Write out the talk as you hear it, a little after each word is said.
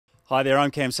Hi there,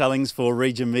 I'm Cam Sellings for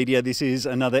Region Media. This is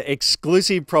another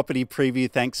exclusive property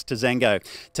preview thanks to Zango.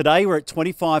 Today we're at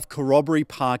 25 Corroboree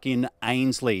Park in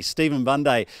Ainslie. Stephen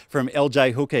Bunday from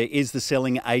LJ Hooker is the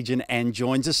selling agent and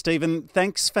joins us. Stephen,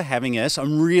 thanks for having us.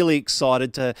 I'm really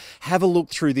excited to have a look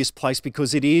through this place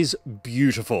because it is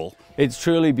beautiful. It's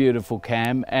truly beautiful,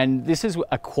 Cam, and this is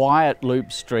a quiet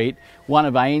loop street, one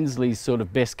of Ainslie's sort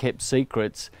of best kept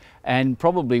secrets and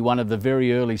probably one of the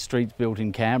very early streets built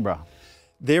in Canberra.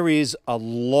 There is a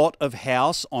lot of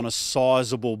house on a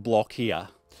sizable block here.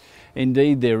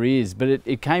 Indeed there is, but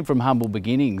it came from humble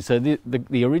beginnings. So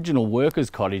the original workers'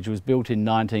 cottage was built in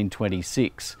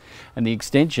 1926 and the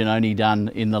extension only done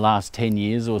in the last 10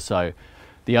 years or so.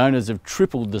 The owners have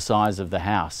tripled the size of the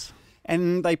house.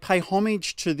 And they pay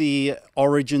homage to the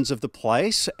origins of the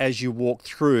place as you walk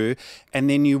through, and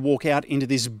then you walk out into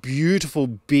this beautiful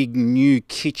big new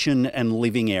kitchen and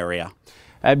living area.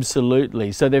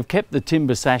 Absolutely. So they've kept the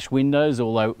timber sash windows,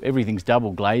 although everything's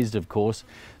double glazed, of course.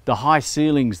 The high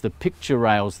ceilings, the picture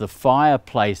rails, the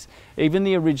fireplace, even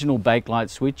the original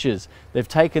bakelite switches. They've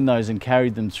taken those and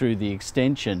carried them through the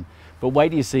extension. But wait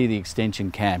till you see the extension,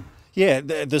 Cam. Yeah,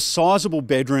 the sizable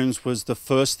bedrooms was the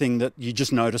first thing that you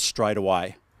just noticed straight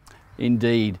away.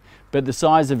 Indeed. But the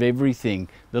size of everything.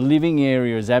 The living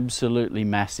area is absolutely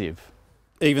massive.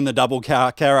 Even the double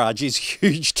car garage is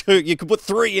huge too. You could put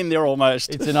 3 in there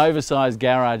almost. It's an oversized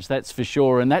garage, that's for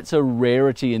sure, and that's a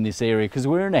rarity in this area because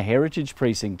we're in a heritage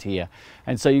precinct here,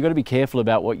 and so you've got to be careful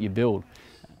about what you build.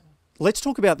 Let's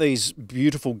talk about these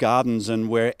beautiful gardens, and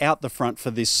we're out the front for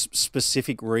this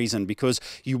specific reason because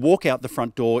you walk out the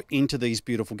front door into these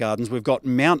beautiful gardens. We've got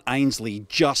Mount Ainslie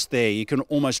just there. You can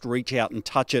almost reach out and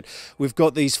touch it. We've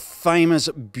got these famous,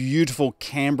 beautiful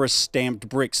Canberra stamped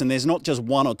bricks, and there's not just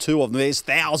 1 or 2 of them, there's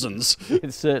thousands.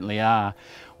 It certainly are.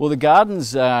 Well, the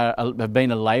gardens have been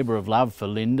a labour of love for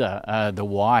Linda, the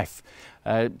wife.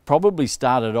 Probably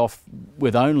started off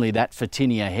with only that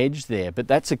Fatinia hedge there, but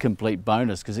that's a complete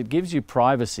bonus because it gives you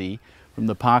privacy from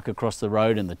the park across the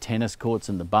road and the tennis courts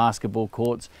and the basketball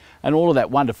courts and all of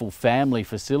that wonderful family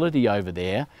facility over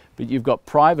there, but you've got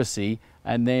privacy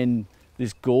and then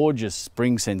this gorgeous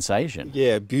spring sensation.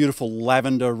 Yeah, beautiful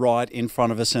lavender right in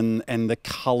front of us and the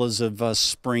colours of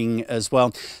spring as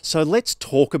well. So let's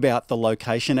talk about the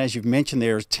location. As you've mentioned,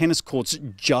 there are tennis courts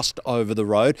just over the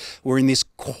road. We're in this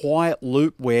quiet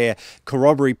loop where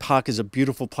Corroboree Park is a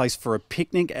beautiful place for a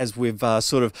picnic, as we've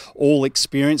sort of all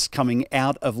experienced coming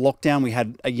out of lockdown. We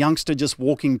had a youngster just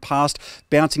walking past,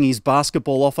 bouncing his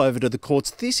basketball off over to the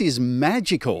courts. This is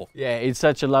magical. Yeah, it's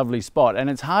such a lovely spot, and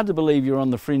it's hard to believe you're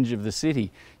on the fringe of the city.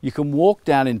 You can walk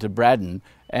down into Braddon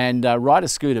and ride a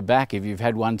scooter back if you've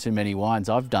had one too many wines.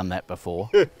 I've done that before.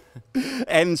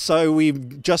 And so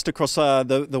we've just across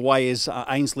the way is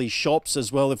Ainslie Shops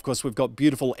as well. Of course, we've got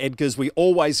beautiful Edgar's. We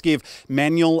always give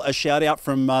Manuel a shout out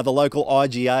from the local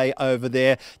IGA over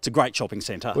there. It's a great shopping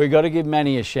centre. We've got to give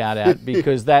Manny a shout out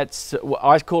because that's,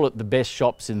 I call it the best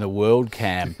shops in the world,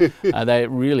 Cam. They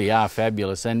really are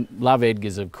fabulous, and love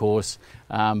Edgar's, of course,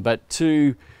 but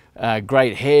two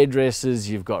great hairdressers,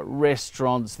 you've got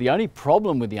restaurants. The only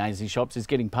problem with the Ainslie shops is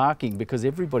getting parking because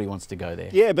everybody wants to go there.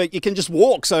 Yeah, but you can just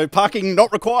walk, so parking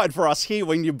not required for us here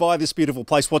when you buy this beautiful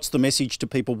place. What's the message to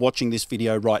people watching this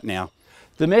video right now?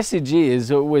 The message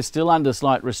is we're still under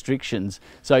slight restrictions,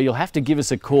 so you'll have to give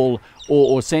us a call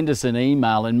or send us an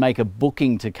email and make a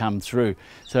booking to come through.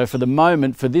 So for the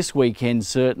moment, for this weekend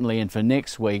certainly, and for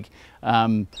next week,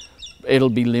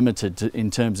 it'll be limited in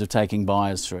terms of taking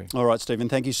buyers through. All right, Stephen,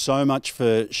 thank you so much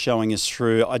for showing us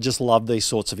through. I just love these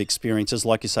sorts of experiences.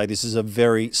 Like you say, this is a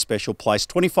very special place.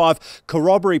 25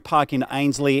 Corroboree Park in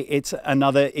Ainslie. It's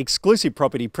another exclusive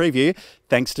property preview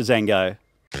thanks to Zango.